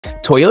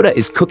Toyota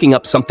is cooking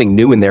up something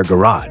new in their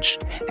garage,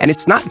 and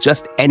it's not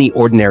just any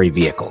ordinary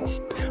vehicle.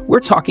 We're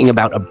talking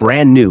about a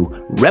brand new,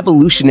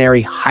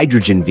 revolutionary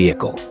hydrogen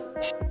vehicle.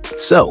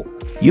 So,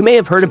 you may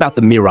have heard about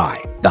the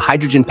Mirai, the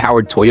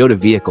hydrogen-powered Toyota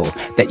vehicle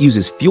that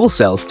uses fuel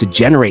cells to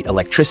generate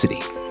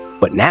electricity.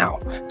 But now,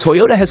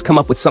 Toyota has come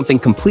up with something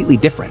completely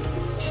different.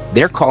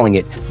 They're calling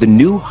it the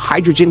new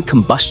hydrogen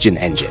combustion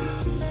engine.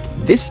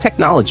 This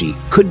technology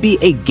could be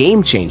a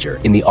game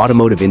changer in the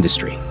automotive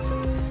industry.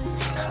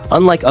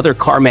 Unlike other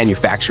car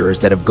manufacturers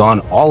that have gone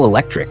all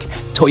electric,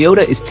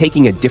 Toyota is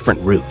taking a different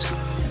route.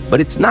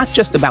 But it's not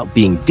just about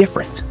being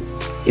different,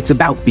 it's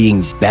about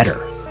being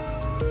better.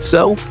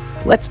 So,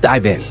 let's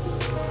dive in.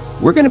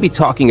 We're going to be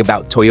talking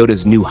about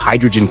Toyota's new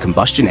hydrogen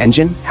combustion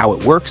engine, how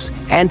it works,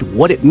 and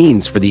what it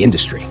means for the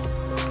industry.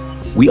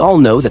 We all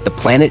know that the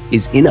planet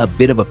is in a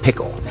bit of a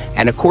pickle,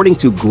 and according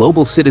to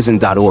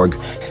globalcitizen.org,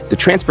 the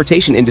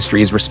transportation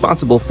industry is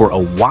responsible for a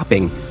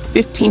whopping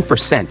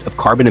 15% of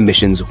carbon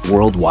emissions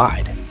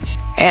worldwide.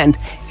 And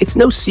it's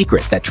no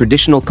secret that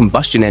traditional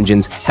combustion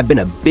engines have been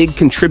a big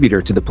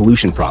contributor to the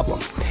pollution problem.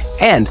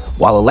 And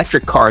while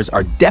electric cars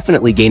are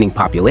definitely gaining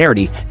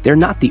popularity, they're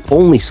not the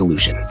only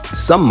solution,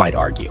 some might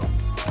argue.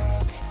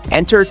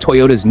 Enter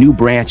Toyota's new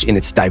branch in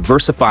its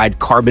diversified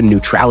carbon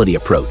neutrality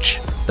approach,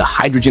 the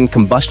hydrogen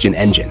combustion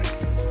engine.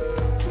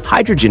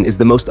 Hydrogen is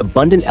the most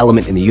abundant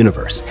element in the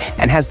universe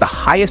and has the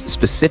highest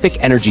specific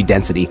energy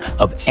density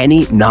of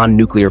any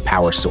non-nuclear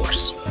power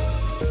source.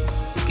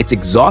 It's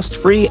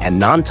exhaust-free and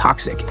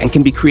non-toxic and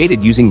can be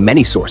created using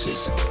many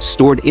sources,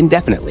 stored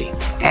indefinitely,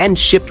 and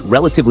shipped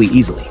relatively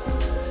easily.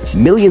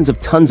 Millions of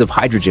tons of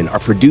hydrogen are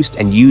produced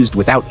and used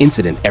without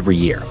incident every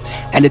year,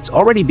 and it's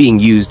already being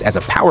used as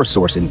a power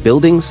source in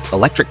buildings,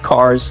 electric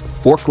cars,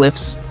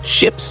 forklifts,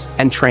 ships,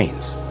 and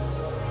trains.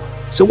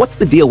 So what's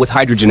the deal with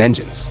hydrogen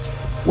engines?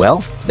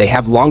 Well, they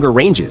have longer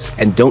ranges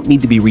and don't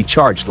need to be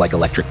recharged like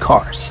electric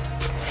cars.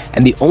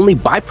 And the only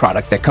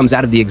byproduct that comes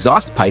out of the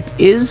exhaust pipe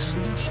is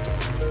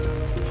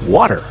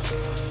water.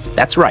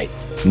 That's right,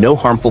 no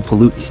harmful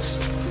pollutants.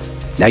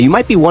 Now you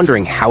might be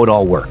wondering how it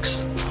all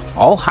works.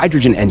 All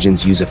hydrogen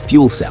engines use a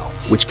fuel cell,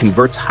 which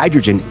converts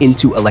hydrogen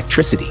into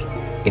electricity.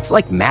 It's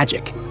like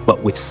magic,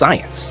 but with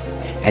science.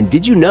 And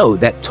did you know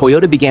that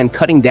Toyota began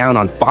cutting down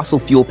on fossil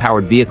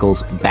fuel-powered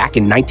vehicles back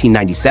in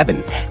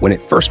 1997 when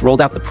it first rolled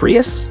out the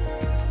Prius?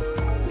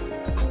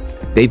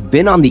 They've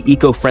been on the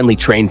eco-friendly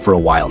train for a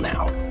while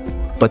now,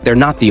 but they're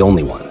not the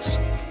only ones.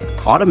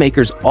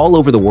 Automakers all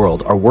over the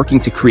world are working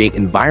to create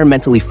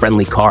environmentally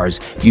friendly cars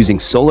using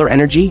solar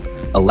energy,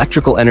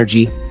 electrical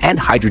energy, and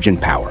hydrogen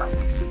power.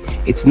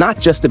 It's not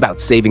just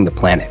about saving the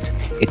planet.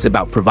 It's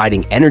about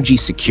providing energy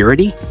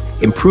security,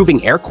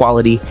 improving air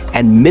quality,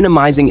 and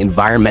minimizing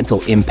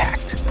environmental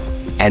impact.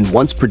 And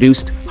once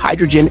produced,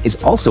 hydrogen is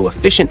also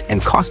efficient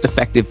and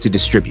cost-effective to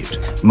distribute.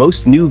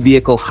 Most new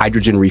vehicle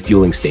hydrogen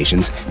refueling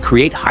stations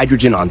create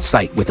hydrogen on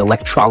site with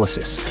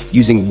electrolysis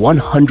using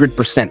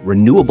 100%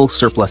 renewable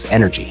surplus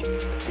energy.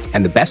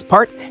 And the best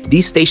part?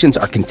 These stations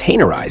are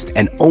containerized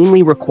and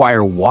only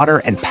require water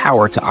and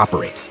power to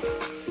operate.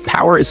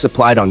 Power is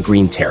supplied on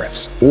green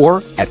tariffs,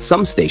 or, at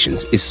some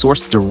stations, is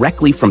sourced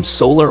directly from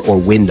solar or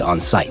wind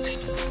on site.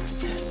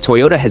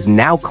 Toyota has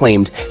now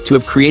claimed to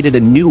have created a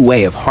new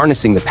way of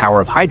harnessing the power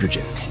of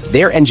hydrogen.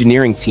 Their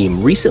engineering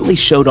team recently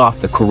showed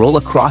off the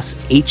Corolla Cross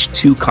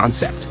H2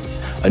 concept,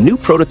 a new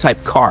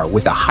prototype car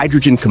with a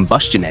hydrogen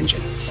combustion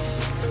engine.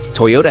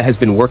 Toyota has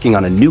been working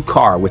on a new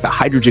car with a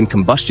hydrogen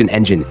combustion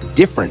engine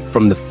different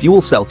from the fuel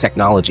cell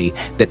technology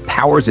that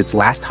powers its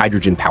last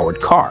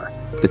hydrogen-powered car,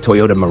 the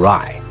Toyota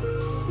Mirai.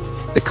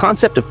 The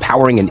concept of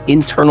powering an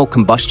internal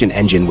combustion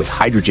engine with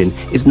hydrogen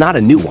is not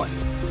a new one.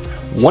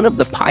 One of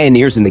the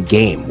pioneers in the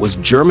game was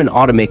German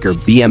automaker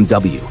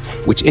BMW,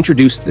 which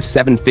introduced the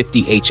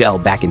 750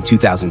 HL back in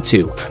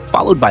 2002,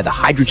 followed by the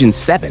Hydrogen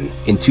 7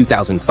 in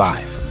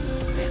 2005.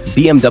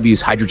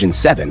 BMW's Hydrogen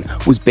 7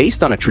 was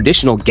based on a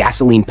traditional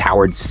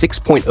gasoline-powered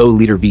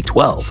 6.0-liter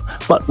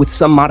V12, but with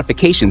some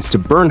modifications to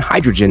burn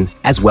hydrogen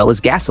as well as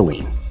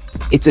gasoline.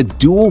 It's a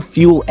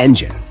dual-fuel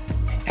engine.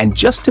 And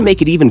just to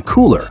make it even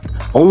cooler,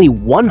 only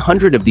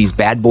 100 of these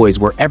bad boys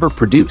were ever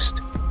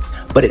produced.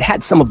 But it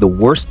had some of the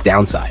worst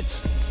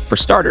downsides. For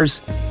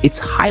starters, it's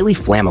highly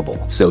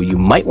flammable, so you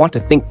might want to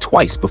think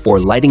twice before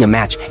lighting a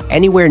match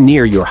anywhere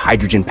near your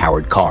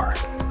hydrogen-powered car.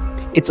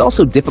 It's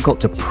also difficult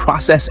to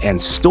process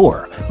and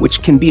store,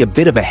 which can be a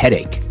bit of a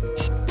headache.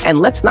 And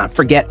let's not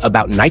forget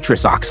about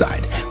nitrous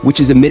oxide, which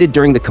is emitted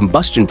during the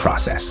combustion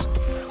process.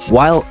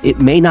 While it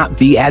may not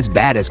be as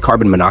bad as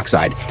carbon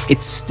monoxide,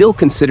 it's still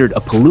considered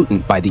a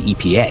pollutant by the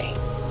EPA.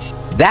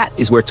 That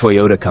is where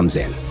Toyota comes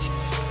in.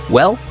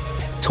 Well,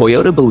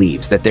 Toyota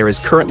believes that there is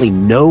currently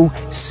no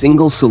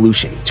single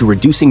solution to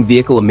reducing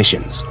vehicle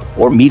emissions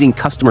or meeting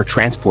customer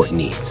transport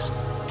needs.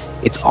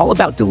 It's all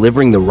about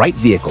delivering the right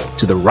vehicle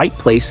to the right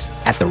place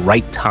at the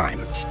right time.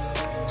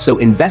 So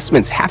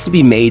investments have to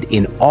be made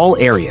in all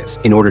areas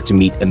in order to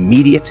meet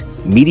immediate,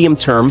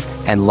 medium-term,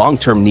 and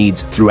long-term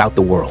needs throughout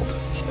the world.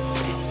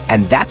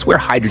 And that's where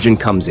hydrogen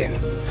comes in,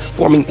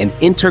 forming an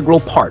integral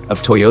part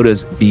of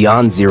Toyota's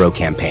Beyond Zero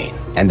campaign.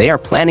 and they are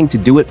planning to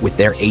do it with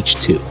their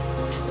H2.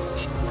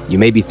 You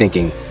may be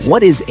thinking,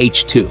 what is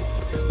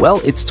H2? Well,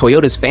 it's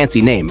Toyota's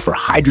fancy name for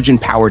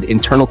hydrogen-powered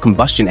internal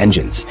combustion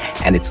engines,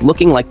 and it's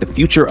looking like the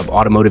future of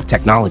automotive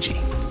technology.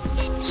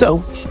 So,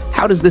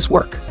 how does this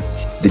work?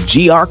 The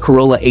GR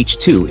Corolla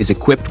H2 is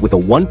equipped with a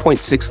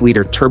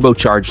 1.6-liter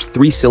turbocharged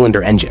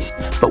 3-cylinder engine,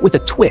 but with a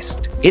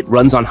twist, it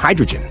runs on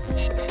hydrogen.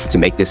 To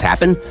make this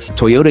happen,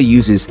 Toyota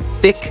uses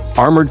thick,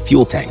 armored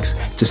fuel tanks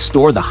to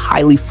store the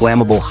highly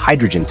flammable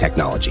hydrogen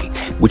technology,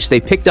 which they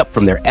picked up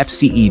from their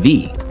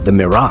FCEV, the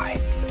Mirai.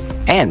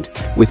 And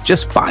with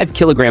just 5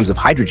 kilograms of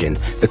hydrogen,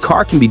 the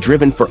car can be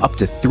driven for up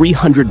to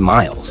 300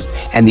 miles,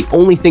 and the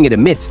only thing it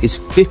emits is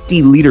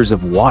 50 liters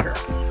of water.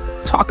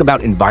 Talk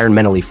about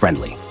environmentally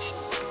friendly.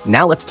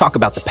 Now let's talk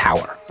about the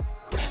power.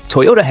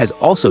 Toyota has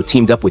also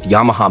teamed up with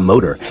Yamaha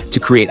Motor to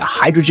create a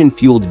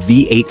hydrogen-fueled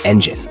V8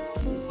 engine.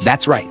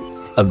 That's right,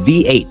 a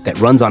V8 that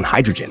runs on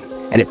hydrogen,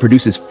 and it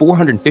produces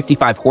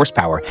 455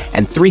 horsepower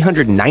and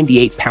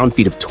 398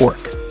 pound-feet of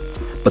torque.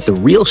 But the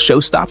real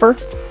showstopper?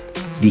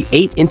 The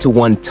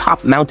 8-into-1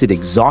 top-mounted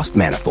exhaust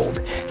manifold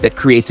that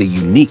creates a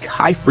unique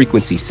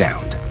high-frequency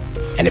sound.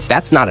 And if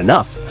that's not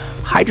enough,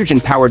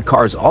 hydrogen-powered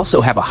cars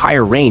also have a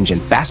higher range and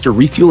faster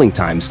refueling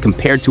times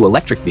compared to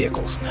electric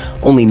vehicles,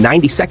 only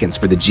 90 seconds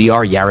for the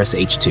GR Yaris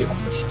H2.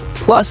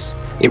 Plus,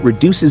 it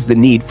reduces the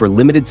need for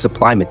limited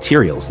supply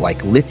materials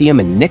like lithium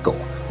and nickel,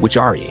 which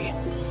are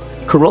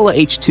Corolla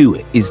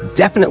H2 is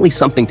definitely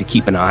something to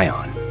keep an eye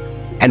on.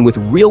 And with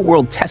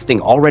real-world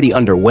testing already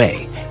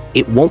underway,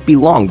 it won't be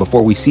long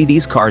before we see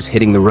these cars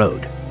hitting the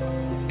road.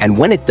 And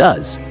when it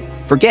does,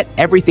 forget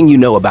everything you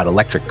know about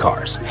electric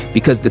cars,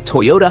 because the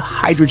Toyota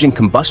hydrogen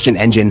combustion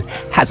engine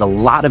has a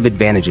lot of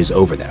advantages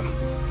over them.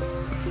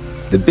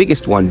 The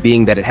biggest one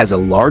being that it has a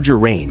larger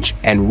range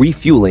and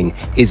refueling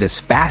is as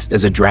fast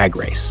as a drag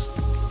race.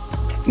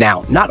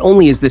 Now, not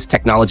only is this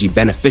technology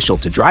beneficial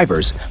to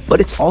drivers, but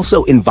it's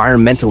also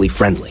environmentally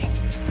friendly.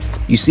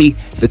 You see,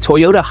 the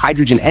Toyota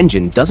hydrogen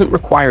engine doesn't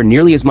require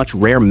nearly as much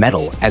rare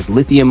metal as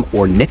lithium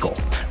or nickel,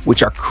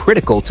 which are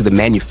critical to the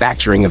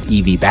manufacturing of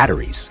EV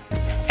batteries.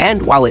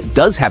 And while it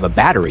does have a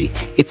battery,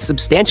 it's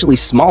substantially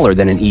smaller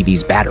than an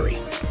EV's battery.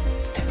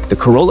 The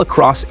Corolla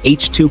Cross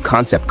H2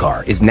 concept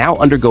car is now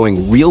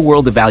undergoing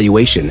real-world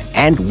evaluation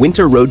and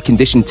winter road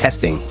condition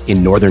testing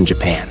in northern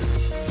Japan.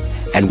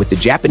 And with the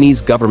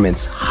Japanese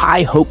government's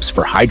high hopes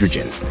for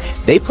hydrogen,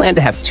 they plan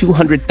to have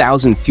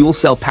 200,000 fuel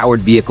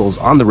cell-powered vehicles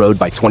on the road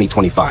by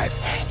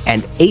 2025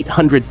 and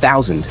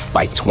 800,000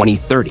 by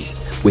 2030,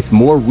 with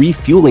more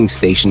refueling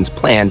stations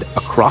planned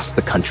across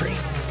the country.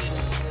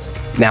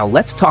 Now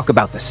let's talk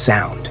about the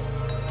sound.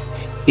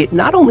 It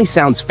not only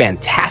sounds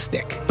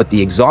fantastic, but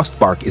the exhaust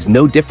bark is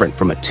no different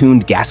from a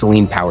tuned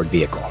gasoline-powered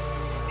vehicle.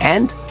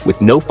 And with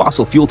no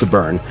fossil fuel to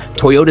burn,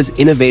 Toyota's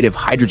innovative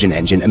hydrogen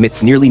engine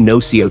emits nearly no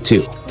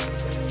CO2.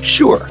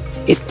 Sure,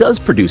 it does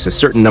produce a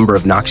certain number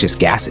of noxious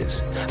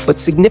gases, but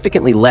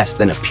significantly less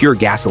than a pure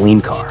gasoline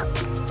car.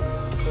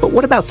 But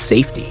what about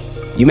safety,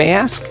 you may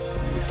ask?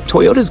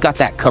 Toyota's got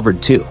that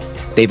covered too.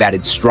 They've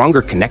added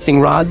stronger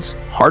connecting rods,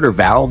 harder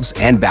valves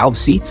and valve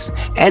seats,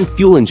 and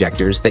fuel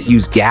injectors that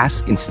use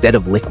gas instead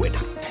of liquid,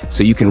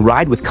 so you can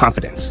ride with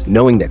confidence,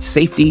 knowing that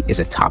safety is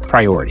a top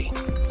priority.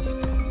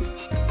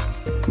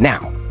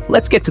 Now,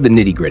 let's get to the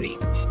nitty-gritty.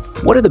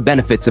 What are the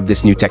benefits of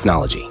this new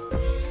technology?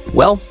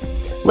 Well,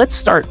 let's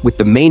start with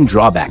the main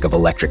drawback of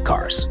electric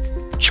cars: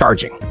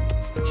 charging.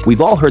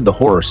 We've all heard the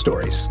horror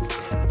stories,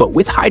 but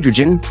with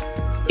hydrogen,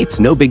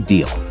 it's no big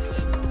deal.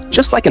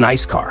 Just like an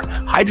ICE car,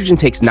 hydrogen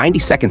takes 90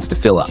 seconds to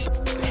fill up.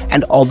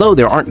 And although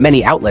there aren't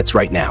many outlets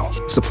right now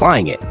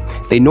supplying it,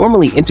 they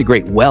normally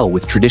integrate well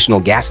with traditional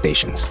gas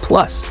stations.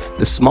 Plus,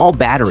 the small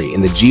battery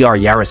in the GR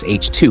Yaris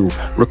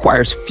H2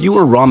 requires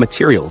fewer raw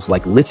materials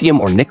like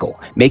lithium or nickel,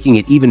 making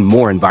it even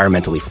more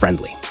environmentally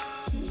friendly.